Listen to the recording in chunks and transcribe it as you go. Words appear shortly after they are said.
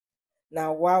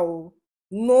Now, wow,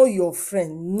 know your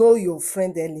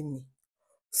friend enemy.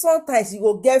 Sometimes you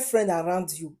go get friend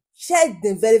around you. Check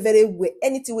them very, very well.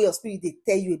 Anything wey your spirit dey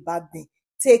tell you about them,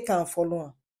 take am follow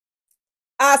am.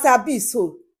 As I be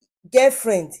so, get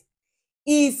friend.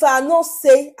 If I no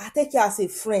say I take you as a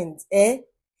friend, if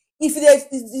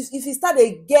you start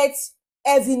dey get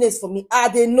heaviness for me, I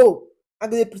dey know. I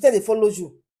go dey pre ten d dey follow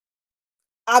you.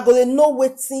 I go dey know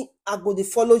wetin I go dey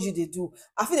follow you dey do.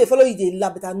 I fit dey follow you dey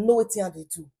laugh, but I know wetin I dey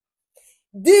do.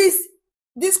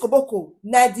 Dis Koboko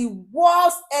na the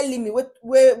worst enemy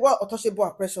wey untouchable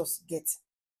and Precious get.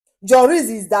 Your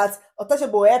reason is that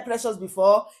untouchable help Precious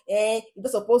before, you no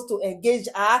suppose to engage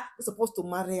her, you no suppose to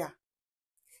marry her.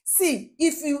 See,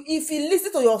 if you lis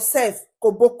ten to yourself,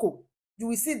 Koboko, you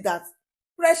will see that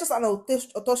Precious and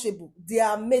untouchable, they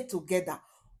are made together.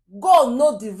 God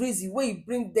know the reason wey he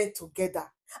bring them together,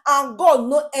 and God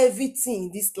know everything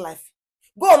in this life.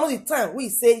 God know the time wey he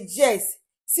say yes.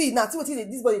 See, na wetin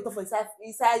dis boy dey talk for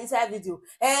inside video.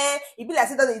 E be like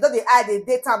say e don dey hide dey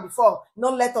date am before, no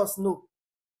let us know.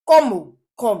 Come.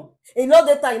 E no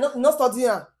date am, e no study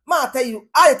am. Ma tell you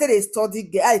how dey take dey study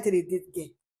girl, how dey take dey date girl.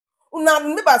 Una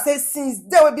remember say since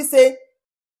day wey be say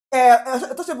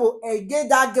untouchable get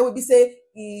that girl wey be say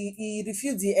he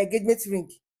refuse the engagement ring.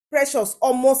 Precious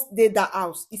almost dey that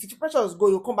house. If Precious go,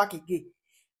 he go come back again.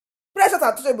 Precious and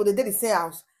untouchable dey the same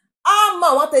house. How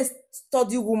man want to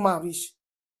study woman reach?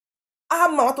 How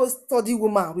man want to study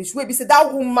woman reach? Wey be say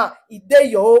that woman e dey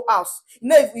your whole house. You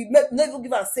no even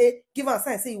give am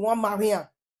sign say you wan marry am.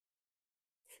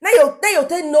 Now you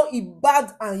tell know e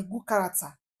bad and e good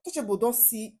character. Untouchable don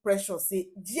see Precious say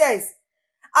yes.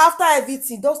 After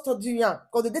everything, don study am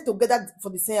because they dey together for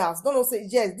the same house. Don know say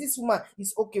yes, this woman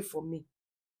is okay for me.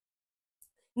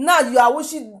 Now you are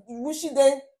wishing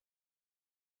them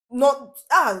not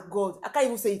God, I can't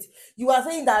even say it. You are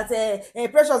saying that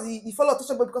Precious he follow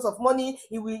untouchable because of money,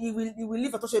 he will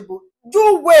leave untouchable.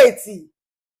 You wait.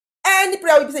 Any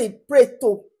prayer wey be say he pray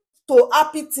to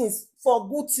happy things, for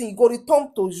good thing, go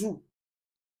return to you.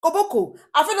 Koboko,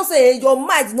 I fit know say your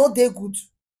mind no dey good.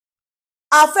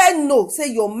 I fit know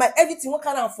say your mind, everything wey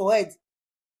carry am for head.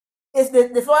 If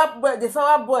the flower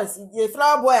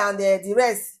boy and the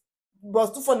rest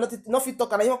was too funny not fit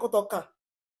talk, and you wan come talk am.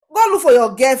 Go look for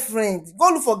your girlfriend. Go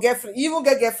look for girlfriend. You even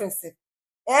get girlfriend sef.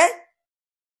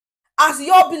 As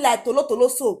you all be like tolo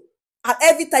so, and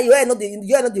every time your hair no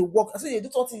dey work, so you dey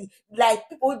do something like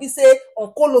people wey be say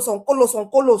on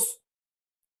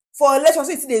for election,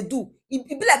 so you dey do. E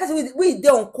be like person wey dey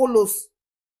on colos.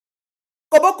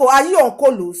 Koboko, are you on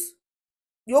colos?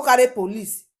 You go carry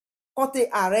police come take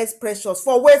arrest Precious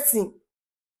for wetin?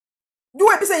 You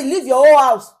wey be say you leave your whole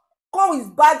house, come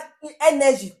with bad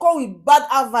energy, come with bad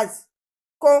advice,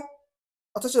 come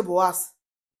untouchable house.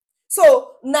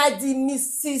 So na the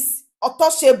Mrs.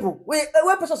 Untouchable wey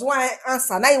Precious wan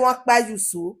answer, na you wan kpai you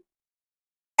so?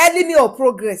 Enemy of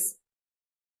progress.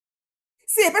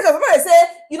 See, Precious, when they say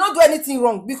you no do anything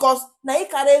wrong because na you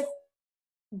carry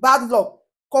bad luck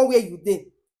come where you dey.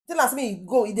 Tell am say you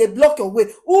go, e dey block your way.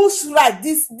 Whose right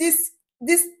this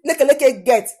leke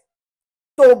get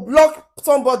to block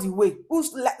somebody way?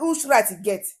 Whose right he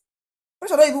get?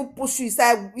 Precious don't even push you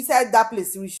inside that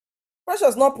place reach.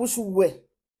 Precious not push you well.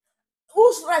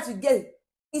 Whose right you get?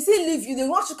 He still leave you, they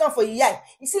want you come for your eye.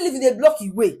 He still leave you, they block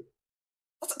your way.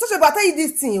 Untouchable, I tell you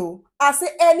this thing, oh. I say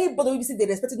anybody will say they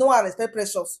respect you, no one respect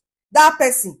Precious. That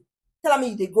person, tell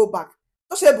me they go back.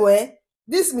 Untouchable,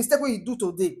 this mistake what you do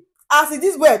today. As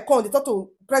this boy come, they talk to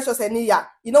Precious any year.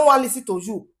 You don't want to listen to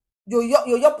you.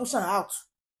 You're pushing out.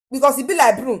 Because it be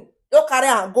like broom. You carry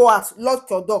and go out, lock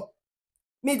your door.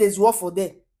 Me, there's work for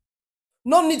them.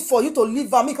 No need for you to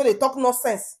leave am because they talk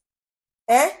nonsense.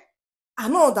 I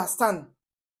don't understand.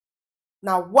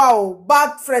 Now, wow,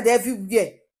 bad friend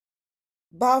everywhere.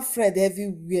 Bad friend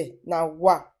everywhere. Now,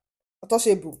 wow.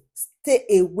 Untouchable, stay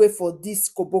away for this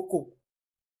Koboko.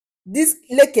 This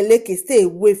leke, stay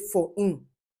away for him.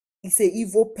 He's an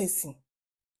evil person.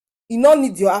 He don't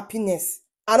need your happiness.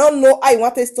 I don't know how you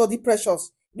want to study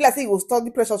Precious. Be like say you will study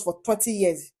Precious for 20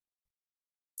 years.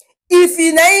 If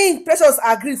he na Precious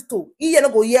agree to, he no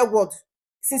go hear word.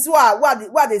 Since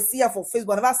why they see her for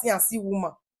Facebook, I never see her see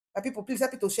woman. And people, please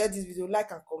help me to share this video,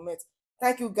 like and comment.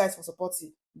 Thank you guys for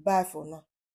supporting. Bye for now.